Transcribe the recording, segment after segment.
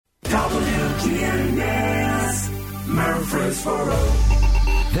GNS Murfreesboro.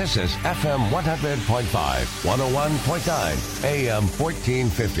 This is FM 100.5, 101.9, AM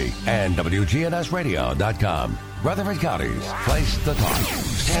 1450, and WGNSradio.com. Rutherford County's Place to Talk.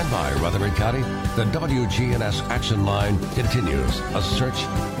 Stand by, Rutherford County. The WGNS Action Line continues. A search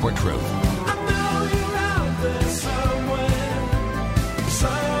for truth. I know you're out there somewhere.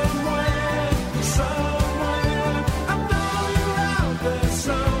 I know you're out there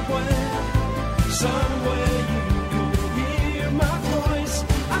somewhere you can hear my voice.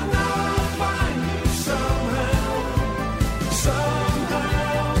 I know I'll find you somehow.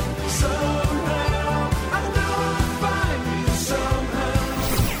 I know I'll find you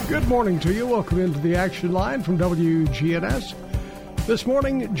somehow. Good morning to you. Welcome into the Action Line from WGNS. This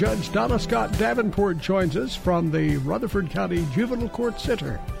morning, Judge Donna Scott Davenport joins us from the Rutherford County Juvenile Court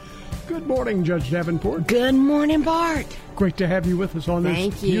Center. Good morning, Judge Davenport. Good morning, Bart. Great to have you with us on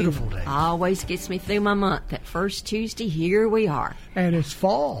this beautiful day. Always gets me through my month. That first Tuesday, here we are. And it's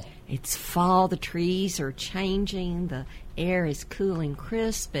fall. It's fall. The trees are changing. The air is cool and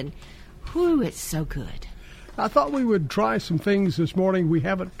crisp. And, whew, it's so good. I thought we would try some things this morning we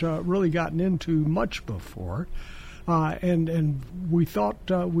haven't really gotten into much before. And we thought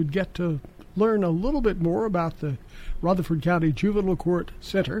we'd get to learn a little bit more about the Rutherford County Juvenile Court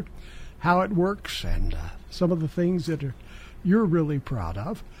Center, how it works, and some of the things that you're really proud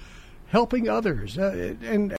of, helping others. And